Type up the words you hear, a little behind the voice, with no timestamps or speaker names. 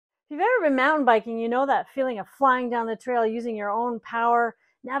If you've ever been mountain biking, you know that feeling of flying down the trail using your own power,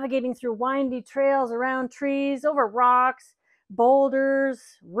 navigating through windy trails, around trees, over rocks, boulders,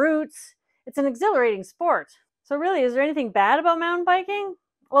 roots. It's an exhilarating sport. So really, is there anything bad about mountain biking?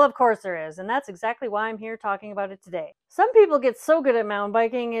 Well, of course there is, and that's exactly why I'm here talking about it today. Some people get so good at mountain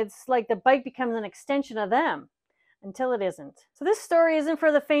biking, it's like the bike becomes an extension of them, until it isn't. So this story isn't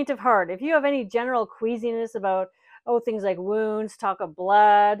for the faint of heart. If you have any general queasiness about, things like wounds, talk of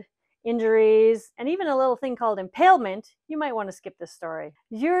blood, injuries, and even a little thing called impalement, you might want to skip this story.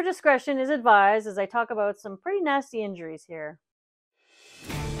 Your discretion is advised as I talk about some pretty nasty injuries here.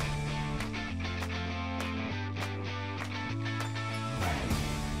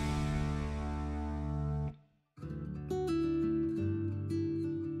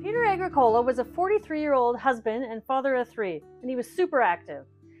 Peter Agricola was a 43-year-old husband and father of 3, and he was super active.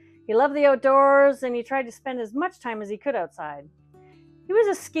 He loved the outdoors, and he tried to spend as much time as he could outside. He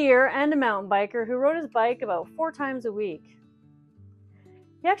was a skier and a mountain biker who rode his bike about 4 times a week.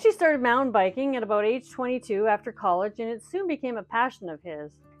 He actually started mountain biking at about age 22 after college, and it soon became a passion of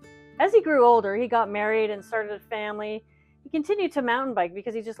his. As he grew older, he got married and started a family. He continued to mountain bike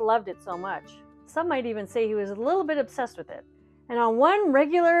because he just loved it so much. Some might even say he was a little bit obsessed with it. And on one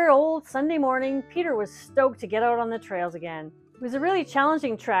regular old Sunday morning, Peter was stoked to get out on the trails again. It was a really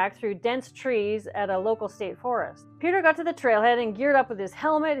challenging track through dense trees at a local state forest. Peter got to the trailhead and geared up with his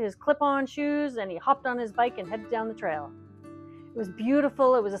helmet, his clip-on shoes, and he hopped on his bike and headed down the trail. It was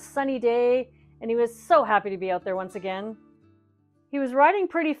beautiful, it was a sunny day, and he was so happy to be out there once again. He was riding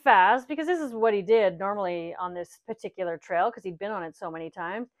pretty fast because this is what he did normally on this particular trail because he'd been on it so many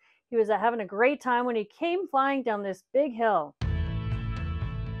times. He was having a great time when he came flying down this big hill.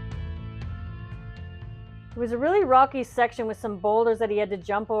 It was a really rocky section with some boulders that he had to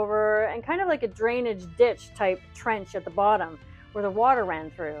jump over and kind of like a drainage ditch type trench at the bottom where the water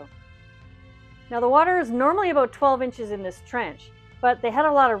ran through. Now the water is normally about 12 inches in this trench, but they had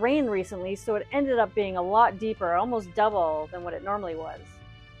a lot of rain recently, so it ended up being a lot deeper, almost double than what it normally was.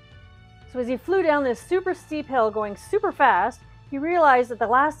 So as he flew down this super steep hill going super fast, he realized at the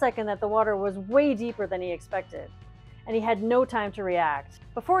last second that the water was way deeper than he expected, and he had no time to react.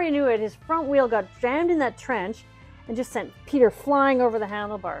 Before he knew it, his front wheel got jammed in that trench and just sent Peter flying over the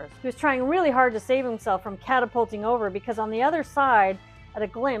handlebars. He was trying really hard to save himself from catapulting over because on the other side, at a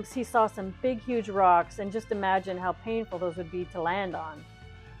glimpse, he saw some big, huge rocks, and just imagine how painful those would be to land on.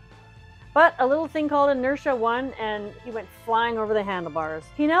 But a little thing called inertia won, and he went flying over the handlebars.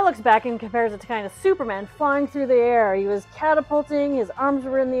 He now looks back and compares it to kind of Superman flying through the air. He was catapulting, his arms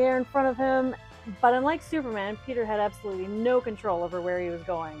were in the air in front of him, but unlike Superman, Peter had absolutely no control over where he was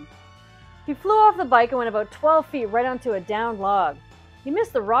going. He flew off the bike and went about 12 feet right onto a downed log. He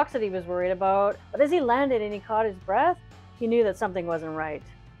missed the rocks that he was worried about, but as he landed and he caught his breath, he knew that something wasn't right.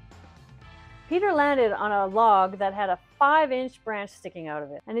 Peter landed on a log that had a 5-inch branch sticking out of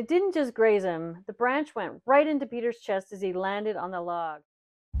it, and it didn't just graze him. The branch went right into Peter's chest as he landed on the log.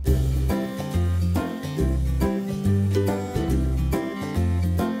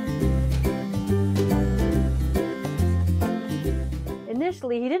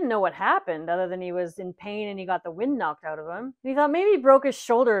 Initially, he didn't know what happened other than he was in pain and he got the wind knocked out of him. And he thought maybe he broke his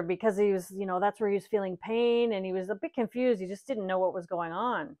shoulder because he was, that's where he was feeling pain, and he was a bit confused. He just didn't know what was going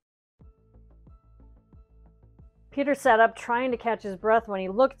on. Peter sat up trying to catch his breath when he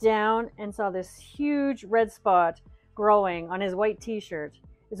looked down and saw this huge red spot growing on his white t-shirt.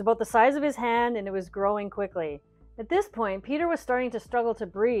 It was about the size of his hand and it was growing quickly. At this point, Peter was starting to struggle to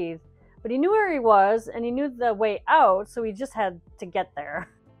breathe, but he knew where he was and he knew the way out, so he just had to get there.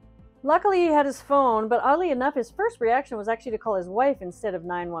 Luckily, he had his phone, but oddly enough, his first reaction was actually to call his wife instead of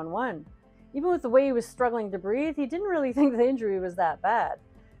 911. Even with the way he was struggling to breathe, he didn't really think the injury was that bad.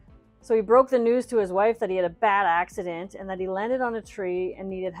 So he broke the news to his wife that he had a bad accident and that he landed on a tree and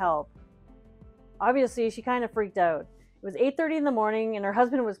needed help. Obviously, she kind of freaked out. It was 8:30 in the morning and her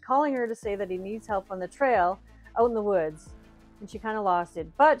husband was calling her to say that he needs help on the trail out in the woods. And she kind of lost it.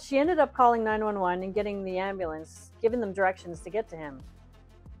 But she ended up calling 911 and getting the ambulance, giving them directions to get to him.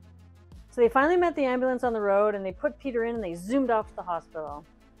 So they finally met the ambulance on the road and they put Peter in and they zoomed off to the hospital.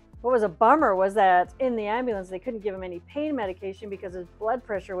 What was a bummer was that in the ambulance they couldn't give him any pain medication because his blood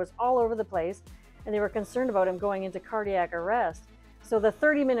pressure was all over the place and they were concerned about him going into cardiac arrest. So the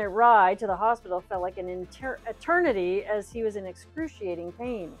 30-minute ride to the hospital felt like an eternity as he was in excruciating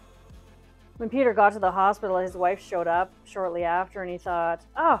pain. When Peter got to the hospital, his wife showed up shortly after and he thought,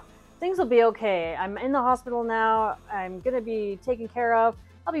 things will be okay. I'm in the hospital now. I'm going to be taken care of.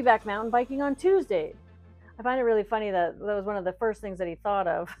 I'll be back mountain biking on Tuesday. I find it really funny that was one of the first things that he thought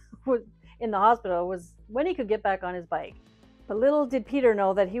of in the hospital was when he could get back on his bike. But little did Peter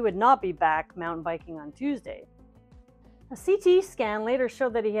know that he would not be back mountain biking on Tuesday. A CT scan later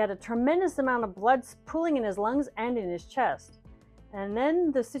showed that he had a tremendous amount of blood pooling in his lungs and in his chest. And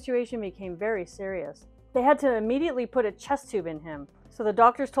then the situation became very serious. They had to immediately put a chest tube in him. So the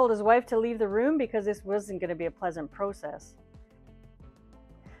doctors told his wife to leave the room because this wasn't going to be a pleasant process.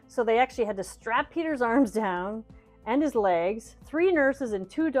 So they actually had to strap Peter's arms down and his legs. 3 nurses and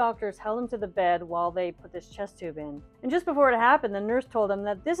 2 doctors held him to the bed while they put this chest tube in. And just before it happened, the nurse told him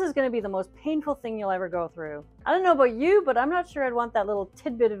that this is going to be the most painful thing you'll ever go through. I don't know about you, but I'm not sure I'd want that little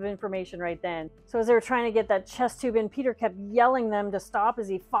tidbit of information right then. So as they were trying to get that chest tube in, Peter kept yelling them to stop as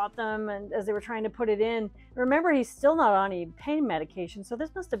he fought them and as they were trying to put it in. Remember, he's still not on any pain medication, so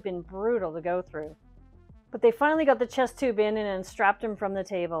this must have been brutal to go through. But they finally got the chest tube in and then strapped him from the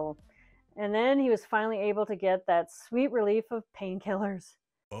table. And then he was finally able to get that sweet relief of painkillers.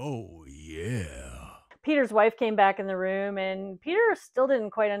 Oh, yeah. Peter's wife came back in the room, and Peter still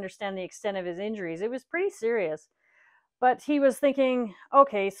didn't quite understand the extent of his injuries. It was pretty serious. But he was thinking,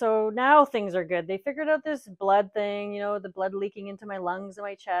 okay, so now things are good. They figured out this blood thing, the blood leaking into my lungs and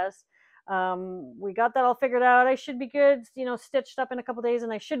my chest. We got that all figured out. I should be good, stitched up in a couple days,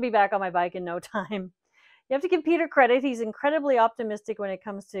 and I should be back on my bike in no time. You have to give Peter credit. He's incredibly optimistic when it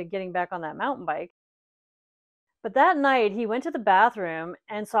comes to getting back on that mountain bike. But that night, he went to the bathroom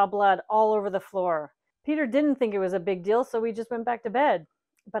and saw blood all over the floor. Peter didn't think it was a big deal, so he just went back to bed.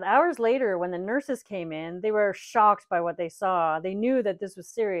 But hours later, when the nurses came in, they were shocked by what they saw. They knew that this was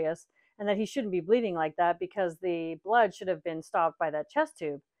serious and that he shouldn't be bleeding like that because the blood should have been stopped by that chest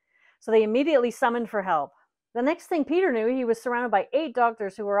tube. So they immediately summoned for help. The next thing Peter knew, he was surrounded by 8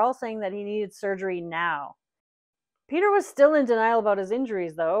 doctors who were all saying that he needed surgery now. Peter was still in denial about his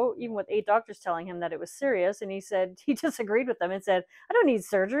injuries, though, even with 8 doctors telling him that it was serious, and he disagreed with them and said, I don't need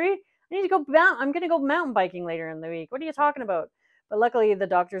surgery. I'm going to go mountain biking later in the week. What are you talking about? But luckily, the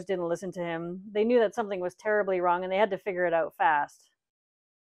doctors didn't listen to him. They knew that something was terribly wrong, and they had to figure it out fast.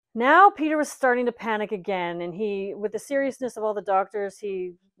 Now, Peter was starting to panic again, and with the seriousness of all the doctors,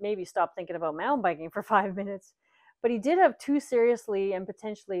 he maybe stopped thinking about mountain biking for 5 minutes. But he did have 2 seriously and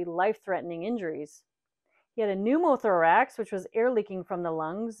potentially life-threatening injuries. He had a pneumothorax, which was air leaking from the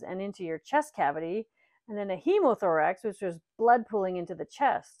lungs and into your chest cavity, and then a hemothorax, which was blood pooling into the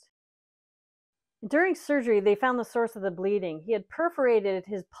chest. During surgery, they found the source of the bleeding. He had perforated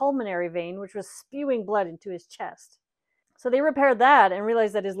his pulmonary vein, which was spewing blood into his chest. So they repaired that and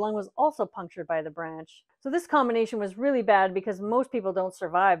realized that his lung was also punctured by the branch. So this combination was really bad because most people don't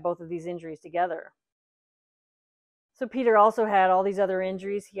survive both of these injuries together. So Peter also had all these other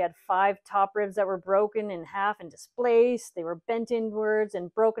injuries. He had 5 top ribs that were broken in half and displaced. They were bent inwards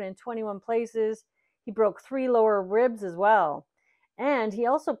and broken in 21 places. He broke 3 lower ribs as well. And he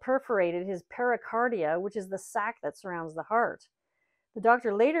also perforated his pericardia, which is the sac that surrounds the heart. The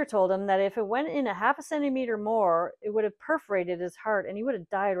doctor later told him that if it went in a half a centimeter more, it would have perforated his heart and he would have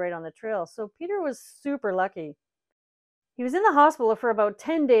died right on the trail. So Peter was super lucky. He was in the hospital for about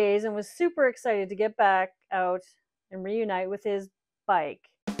 10 days and was super excited to get back out and reunite with his bike.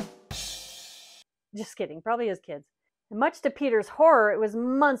 Just kidding, probably his kids. And much to Peter's horror, it was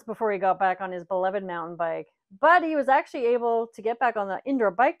months before he got back on his beloved mountain bike. But he was actually able to get back on the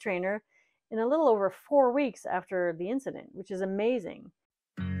indoor bike trainer in a little over 4 weeks after the incident, which is amazing.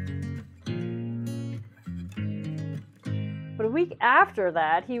 But a week after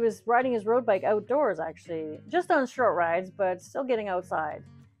that, he was riding his road bike outdoors, actually. Just on short rides, but still getting outside.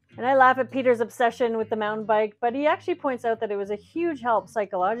 And I laugh at Peter's obsession with the mountain bike, but he actually points out that it was a huge help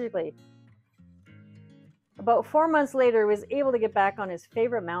psychologically. About 4 months later, he was able to get back on his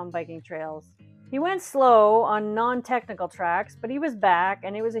favorite mountain biking trails. He went slow on non-technical tracks, but he was back,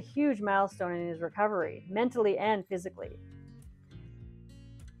 and it was a huge milestone in his recovery, mentally and physically.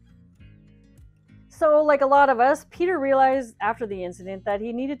 So, like a lot of us, Peter realized after the incident that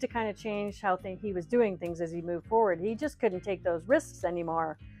he needed to kind of change how he was doing things as he moved forward. He just couldn't take those risks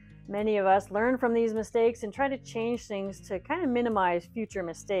anymore. Many of us learn from these mistakes and try to change things to kind of minimize future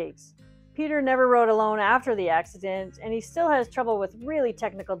mistakes. Peter never rode alone after the accident, and he still has trouble with really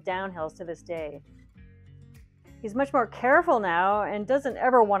technical downhills to this day. He's much more careful now and doesn't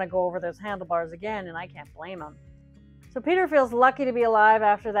ever want to go over those handlebars again, and I can't blame him. So Peter feels lucky to be alive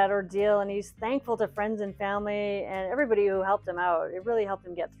after that ordeal, and he's thankful to friends and family and everybody who helped him out. It really helped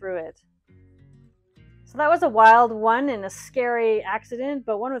him get through it. So that was a wild one and a scary accident,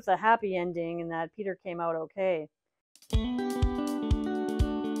 but one with a happy ending in that Peter came out okay.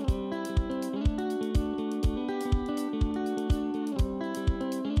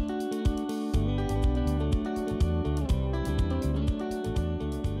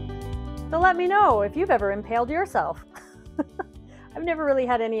 So let me know if you've ever impaled yourself. I've never really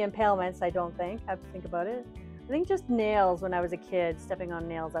had any impalements, I don't think. I have to think about it. I think just nails when I was a kid, stepping on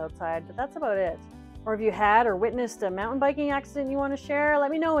nails outside, but that's about it. Or if you had or witnessed a mountain biking accident you want to share, let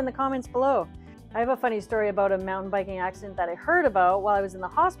me know in the comments below. I have a funny story about a mountain biking accident that I heard about while I was in the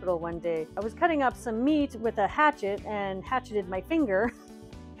hospital one day. I was cutting up some meat with a hatchet and hatcheted my finger.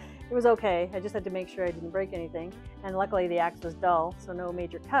 It was okay, I just had to make sure I didn't break anything, and luckily the axe was dull, so no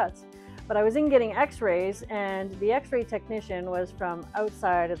major cuts. But I was in getting x-rays, and the x-ray technician was from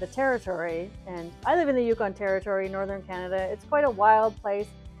outside of the territory, and I live in the Yukon Territory, northern Canada. It's quite a wild place.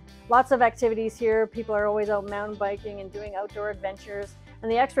 Lots of activities here. People are always out mountain biking and doing outdoor adventures.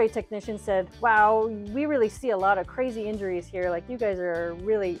 And the x-ray technician said, wow, we really see a lot of crazy injuries here. Like, you guys are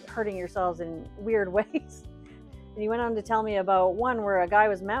really hurting yourselves in weird ways. And he went on to tell me about one where a guy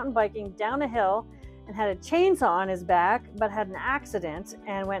was mountain biking down a hill and had a chainsaw on his back, but had an accident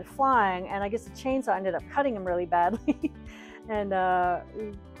and went flying. And I guess the chainsaw ended up cutting him really badly. And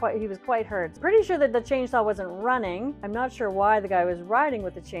he was quite hurt. Pretty sure that the chainsaw wasn't running. I'm not sure why the guy was riding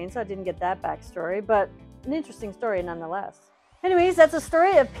with the chainsaw. I didn't get that backstory, but an interesting story nonetheless. Anyways, that's the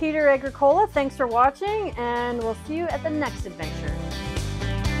story of Peter Agricola. Thanks for watching, and we'll see you at the next adventure.